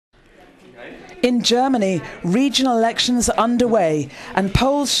In Germany, regional elections are underway, and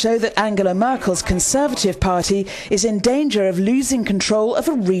polls show that Angela Merkel's Conservative Party is in danger of losing control of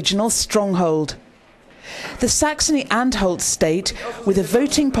a regional stronghold. The Saxony-Anhalt state, with a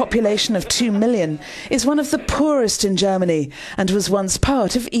voting population of 2 million, is one of the poorest in Germany and was once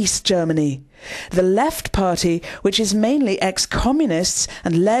part of East Germany. The Left Party, which is mainly ex-communists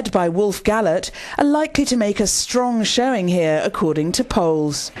and led by Wulf Gallert, are likely to make a strong showing here, according to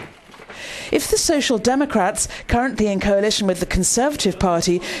polls. If the Social Democrats, currently in coalition with the Conservative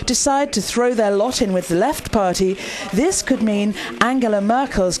Party, decide to throw their lot in with the Left Party, this could mean Angela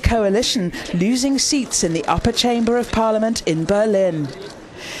Merkel's coalition losing seats in the upper chamber of Parliament in Berlin.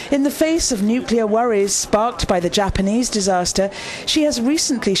 In the face of nuclear worries sparked by the Japanese disaster, she has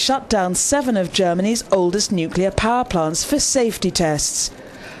recently shut down 7 of Germany's oldest nuclear power plants for safety tests,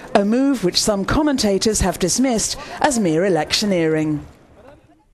 a move which some commentators have dismissed as mere electioneering.